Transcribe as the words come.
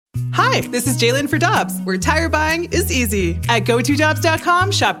Hi, this is Jalen for Dobbs, where tire buying is easy. At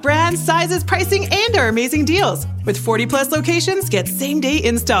GoToDobbs.com, shop brands, sizes, pricing, and our amazing deals. With 40-plus locations, get same-day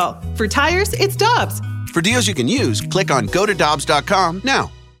install. For tires, it's Dobbs. For deals you can use, click on GoToDobbs.com now.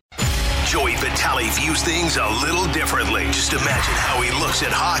 Joey Vitale views things a little differently. Just imagine how he looks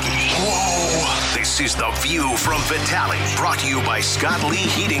at hockey. Whoa! This is The View from Vitale, brought to you by Scott Lee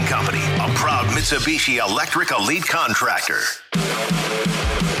Heating Company, a proud Mitsubishi Electric Elite contractor.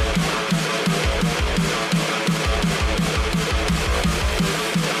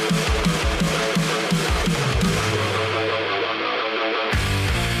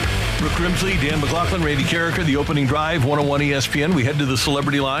 Grimsley, Dan McLaughlin, Randy Carricker, the opening drive, 101 ESPN. We head to the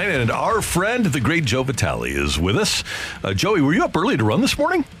celebrity line, and our friend, the great Joe Vitale, is with us. Joey, were you up early to run this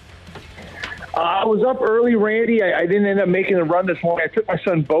morning? I was up early, Randy. I didn't end up making a run this morning. I took my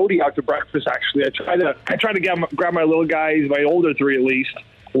son Bodie out to breakfast, actually. I try to grab my little guys, my older three at least,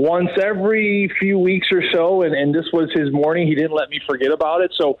 once every few weeks or so, and this was his morning. He didn't let me forget about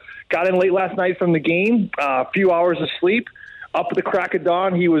it. So got in late last night from the game, a few hours of sleep. Up at the crack of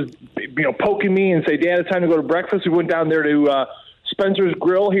dawn, he was, poking me and say, "Dad, it's time to go to breakfast." We went down there to Spencer's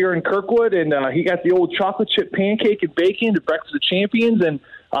Grill here in Kirkwood, and he got the old chocolate chip pancake and bacon to Breakfast of Champions, and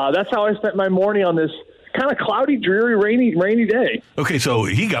that's how I spent my morning on this kind of cloudy, dreary, rainy day. Okay, so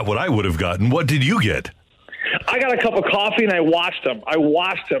he got what I would have gotten. What did you get? I got a cup of coffee and I watched him.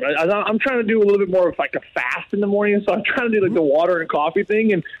 I'm trying to do a little bit more of like a fast in the morning, so I'm trying to do like the water and coffee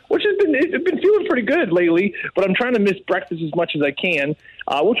thing, and which has been feeling pretty good lately. But I'm trying to miss breakfast as much as I can,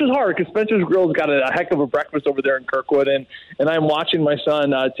 which is hard because Spencer's Grill's got a heck of a breakfast over there in Kirkwood, and I'm watching my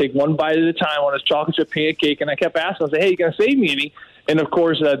son take one bite at a time on his chocolate chip pancake, and I kept asking, I said, "Hey, you gonna save me any?" And of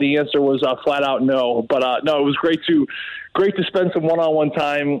course, the answer was flat out no. But no, it was great to spend some one-on-one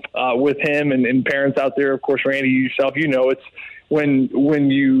time with him and parents out there. Of course, Randy, yourself, it's when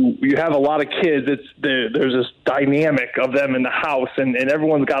you have a lot of kids, there's this dynamic of them in the house, and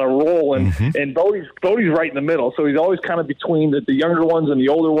everyone's got a role, and and Bodie's right in the middle, so he's always kind of between the younger ones and the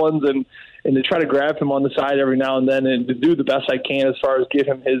older ones, and to try to grab him on the side every now and then and to do the best I can as far as give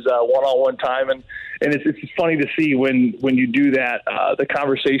him his one-on-one time. And it's funny to see when you do that, the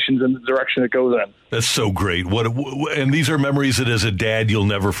conversations and the direction it goes in. That's so great. And these are memories that as a dad you'll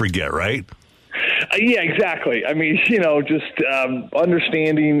never forget, right? Yeah, exactly. I mean, just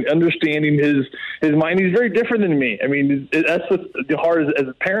understanding his mind. He's very different than me. I mean, that's the hard as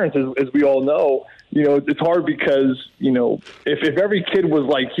parents, as we all know. It's hard because, if every kid was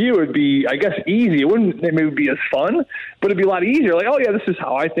like you, it'd be, I guess, easy. It wouldn't maybe be as fun, but it'd be a lot easier. Like, oh, yeah, this is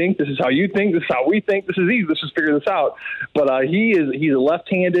how I think. This is how you think. This is how we think. This is easy. Let's just figure this out. But he's a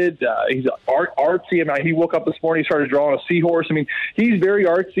left-handed. He's artsy. I mean, he woke up this morning, he started drawing a seahorse. I mean, he's very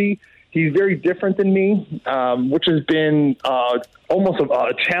artsy. He's very different than me, which has been almost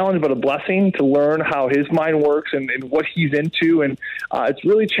a challenge, but a blessing to learn how his mind works and what he's into. And it's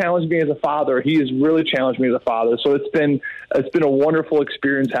really challenged me as a father. He has really challenged me as a father. So it's been a wonderful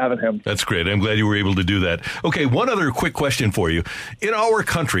experience having him. That's great. I'm glad you were able to do that. Okay, one other quick question for you. In our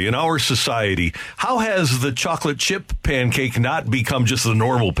country, in our society, how has the chocolate chip pancake not become just the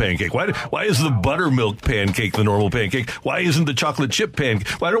normal pancake? Why is the buttermilk pancake the normal pancake? Why isn't the chocolate chip pancake?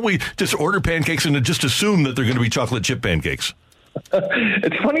 Why don't we just order pancakes and just assume that they're going to be chocolate chip pancakes?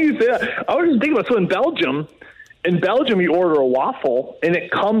 It's funny you say that. I was just thinking about, so in Belgium, you order a waffle and it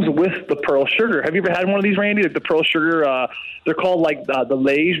comes with the pearl sugar. Have you ever had one of these, Randy? Like the pearl sugar, they're called like the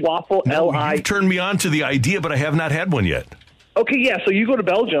Liège waffle. No, you turned me on to the idea, but I have not had one yet. Okay, yeah, so you go to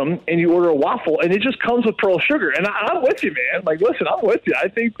Belgium and you order a waffle, and it just comes with pearl sugar. And I'm with you, man. Like, listen, I'm with you. I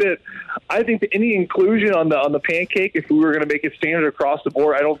think that any inclusion on the pancake, if we were going to make it standard across the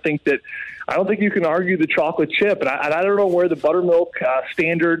board, I don't think you can argue the chocolate chip. And I don't know where the buttermilk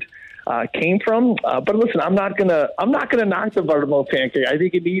standard came from. But listen, I'm not gonna knock the buttermilk pancake. I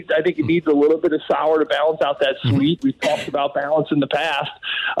think it needs a little bit of sour to balance out that sweet. We've talked about balance in the past,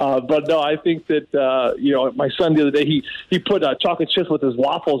 but no, I think that my son the other day he put chocolate chips with his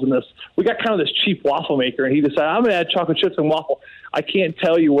waffles in this. We got kind of this cheap waffle maker, and he decided I'm gonna add chocolate chips and waffle. I can't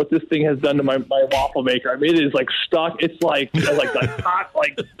tell you what this thing has done to my waffle maker. I mean, it is like stuck. It's like hot,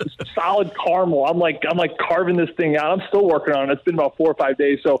 like solid caramel. I'm like carving this thing out. I'm still working on it. It's been about 4 or 5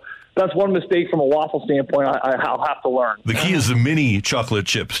 days, so. That's one mistake from a waffle standpoint I'll have to learn. The key is the mini chocolate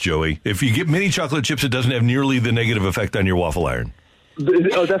chips, Joey. If you get mini chocolate chips, it doesn't have nearly the negative effect on your waffle iron.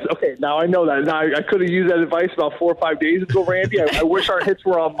 Oh, that's okay. Now I know that. Now I could have used that advice about 4 or 5 days ago, Randy. I wish our hits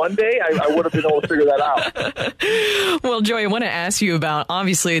were on Monday. I would have been able to figure that out. Well, Joey, I want to ask you about,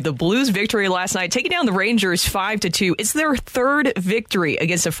 obviously, the Blues' victory last night, taking down the Rangers 5-2. It's their third victory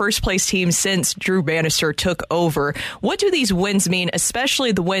against a first-place team since Drew Bannister took over. What do these wins mean,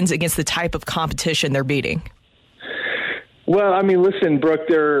 especially the wins against the type of competition they're beating? Well, I mean, listen, Brooke,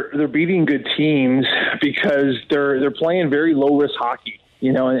 they're beating good teams because they're playing very low risk hockey,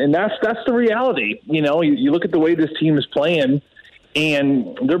 and that's the reality. You look at the way this team is playing,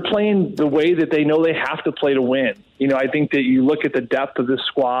 and they're playing the way that they know they have to play to win. I think that you look at the depth of this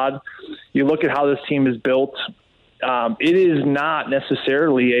squad, you look at how this team is built. It is not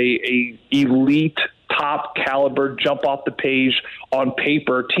necessarily a elite top caliber, jump off the page on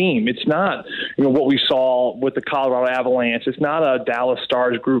paper team. It's not, what we saw with the Colorado Avalanche. It's not a Dallas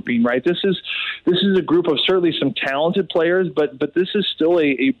Stars grouping, right? This is a group of certainly some talented players, but this is still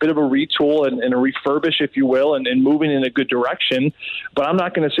a bit of a retool and a refurbish, if you will, and moving in a good direction. But I'm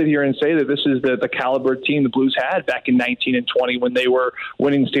not going to sit here and say that this is the caliber team the Blues had back in 19 and 20 when they were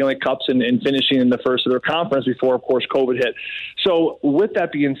winning Stanley Cups and finishing in the first of their conference before, of course, COVID hit. So with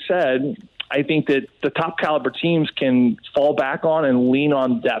that being said, I think that the top caliber teams can fall back on and lean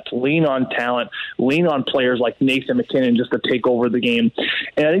on depth, lean on talent, lean on players like Nathan McKinnon just to take over the game.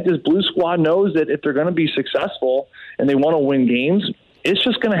 And I think this Blue squad knows that if they're going to be successful and they want to win games, it's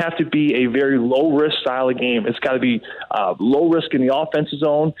just going to have to be a very low-risk style of game. It's got to be low risk in the offensive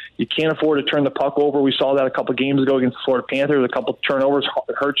zone. You can't afford to turn the puck over. We saw that a couple of games ago against the Florida Panthers. A couple of turnovers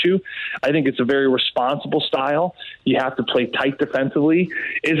hurt you. I think it's a very responsible style. You have to play tight defensively.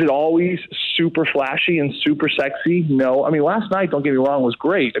 Is it always super flashy and super sexy? No. I mean, last night, don't get me wrong, was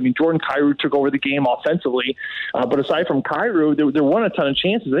great. I mean, Jordan Kyrou took over the game offensively. But aside from Kyrou, there weren't a ton of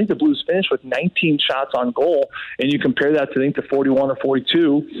chances. I think the Blues finished with 19 shots on goal, and you compare that to, I think, the 41 or 42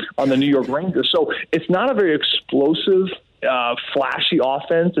 on the New York Rangers. So it's not a very explosive, flashy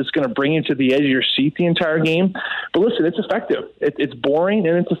offense that's going to bring you to the edge of your seat the entire game. But listen, it's effective. It's boring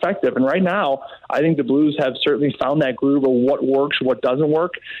and it's effective. And right now, I think the Blues have certainly found that groove of what works, what doesn't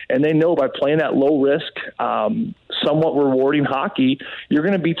work. And they know by playing that low risk, somewhat rewarding hockey, you're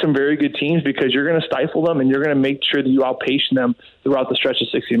going to beat some very good teams because you're going to stifle them and you're going to make sure that you outpace them throughout the stretch of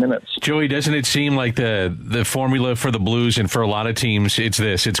 60 minutes. Joey, doesn't it seem like the formula for the Blues and for a lot of teams, it's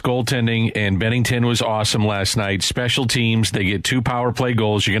goaltending, and Bennington was awesome last night. Special teams, they get 2 power play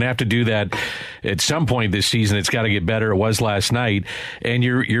goals. You're going to have to do that at some point this season. It's got to get better. It was last night. And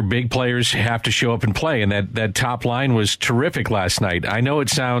your big players have to show up and play. And that top line was terrific last night. I know it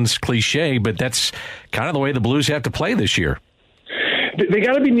sounds cliche, but that's kind of the way the Blues have to play this year. They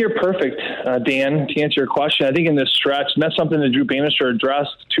got to be near perfect, Dan, to answer your question. I think in this stretch, and that's something that Drew Bannister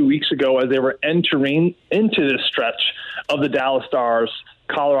addressed 2 weeks ago as they were entering into this stretch of the Dallas Stars,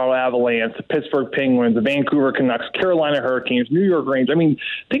 Colorado Avalanche, the Pittsburgh Penguins, the Vancouver Canucks, Carolina Hurricanes, New York Rangers. I mean,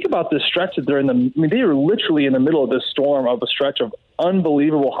 think about this stretch that they're in. They are literally in the middle of this storm of a stretch of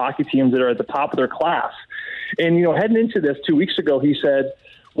unbelievable hockey teams that are at the top of their class. And, heading into this 2 weeks ago, he said,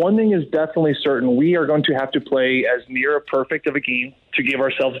 one thing is definitely certain. We are going to have to play as near a perfect of a game to give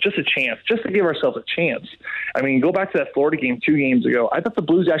ourselves just a chance, I mean, go back to that Florida game 2 games ago. I thought the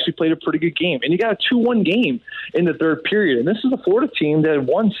Blues actually played a pretty good game, and you got a 2-1 game in the third period. And this is a Florida team that had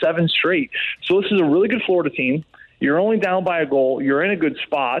won 7 straight. So this is a really good Florida team. You're only down by a goal. You're in a good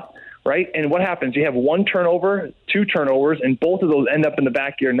spot. Right? And what happens? You have 1 turnover, 2 turnovers, and both of those end up in the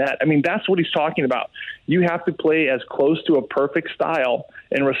back of your net. I mean, that's what he's talking about. You have to play as close to a perfect style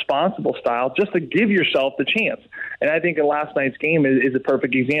and responsible style just to give yourself the chance. And I think in last night's game is a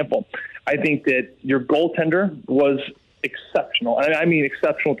perfect example. I think that your goaltender was exceptional. I mean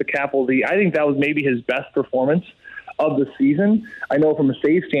exceptional with the capital D. I think that was maybe his best performance of the season. I know from a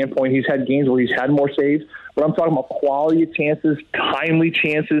save standpoint, he's had games where he's had more saves, but I'm talking about quality of chances, timely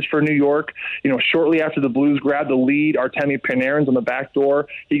chances for New York. Shortly after the Blues grab the lead, Artemi Panarin's on the back door.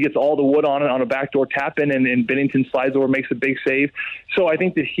 He gets all the wood on it on a backdoor tap-in, and Bennington slides over, makes a big save. So I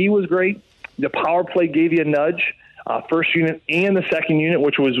think that he was great. The power play gave you a nudge, first unit and the second unit,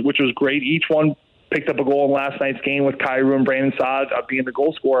 which was great. Each one picked up a goal in last night's game with Kyrou and Brandon Saad being the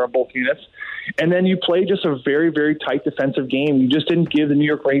goal scorer on both units. And then you played just a very, very tight defensive game. You just didn't give the New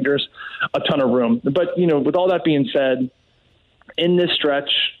York Rangers a ton of room. But, with all that being said, in this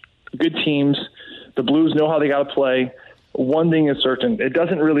stretch, good teams, the Blues know how they got to play. One thing is certain. It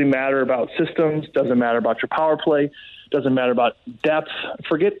doesn't really matter about systems, doesn't matter about your power play, doesn't matter about depth.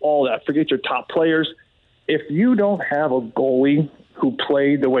 Forget all that. Forget your top players. If you don't have a goalie who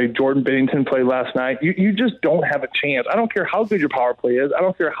played the way Jordan Bennington played last night, you just don't have a chance. I don't care how good your power play is. I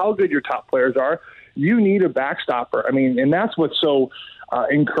don't care how good your top players are. you need a backstopper. I mean, and that's what's so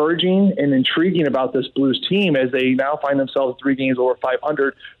encouraging and intriguing about this Blues team as they now find themselves 3 games over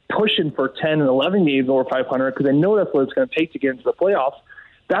 500, pushing for 10 and 11 games over 500 because they know that's what it's going to take to get into the playoffs.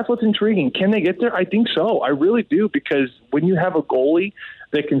 That's what's intriguing. Can they get there? I think so. I really do, because when you have a goalie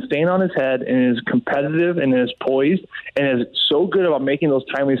that can stand on his head and is competitive and is poised and is so good about making those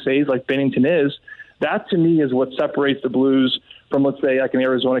timely saves like Bennington is, that to me is what separates the Blues from, let's say, like an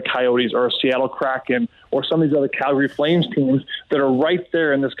Arizona Coyotes or a Seattle Kraken or some of these other Calgary Flames teams that are right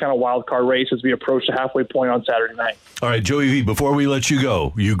there in this kind of wild card race as we approach the halfway point on Saturday night. All right, Joey V, before we let you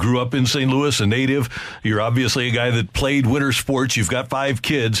go, you grew up in St. Louis, a native. You're obviously a guy that played winter sports. You've got 5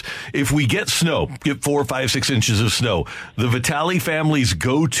 kids. If we get snow, get 4, 5, 6 inches of snow, the Vitale family's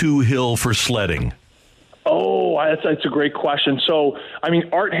go-to hill for sledding. Oh, that's a great question. So, I mean,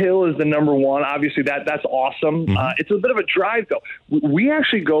 Art Hill is the number one. Obviously, that's awesome. Mm-hmm. It's a bit of a drive, though. We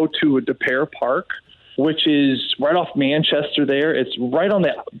actually go to a DePere Park, which is right off Manchester there. It's right on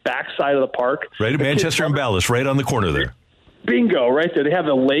the backside of the park. Right at Manchester and Ballas, right on the corner there. Bingo, right there. They have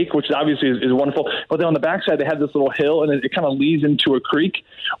a lake, which obviously is wonderful. But then on the backside, they have this little hill, and it kind of leads into a creek,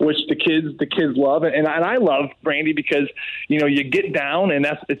 which the kids love. And I love, Brandy, because, you know, you get down, and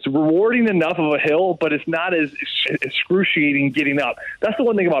it's rewarding enough of a hill, but it's not as excruciating getting up. That's the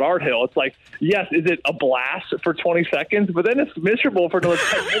one thing about Art Hill. It's like, yes, is it a blast for 20 seconds? But then it's miserable for another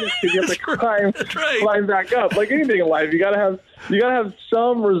 10 minutes because you have to climb back up. Like anything in life, you got to have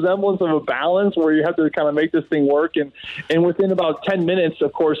some resemblance of a balance where you have to kind of make this thing work. And within about 10 minutes,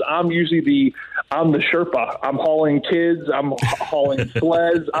 of course, I'm the Sherpa. I'm hauling kids. I'm hauling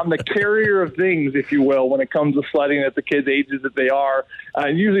sleds. I'm the carrier of things, if you will, when it comes to sledding at the kids' ages that they are.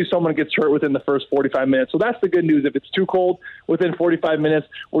 And usually someone gets hurt within the first 45 minutes. So that's the good news. If it's too cold, within 45 minutes,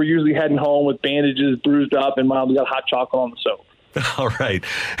 we're usually heading home with bandages bruised up, and Mom's got hot chocolate on the stove. All right.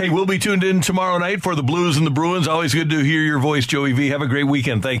 Hey, we'll be tuned in tomorrow night for the Blues and the Bruins. Always good to hear your voice, Joey V. Have a great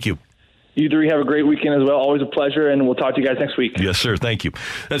weekend. Thank you. You three have a great weekend as well. Always a pleasure, and we'll talk to you guys next week. Yes, sir. Thank you.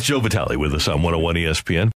 That's Joe Vitale with us on 101 ESPN.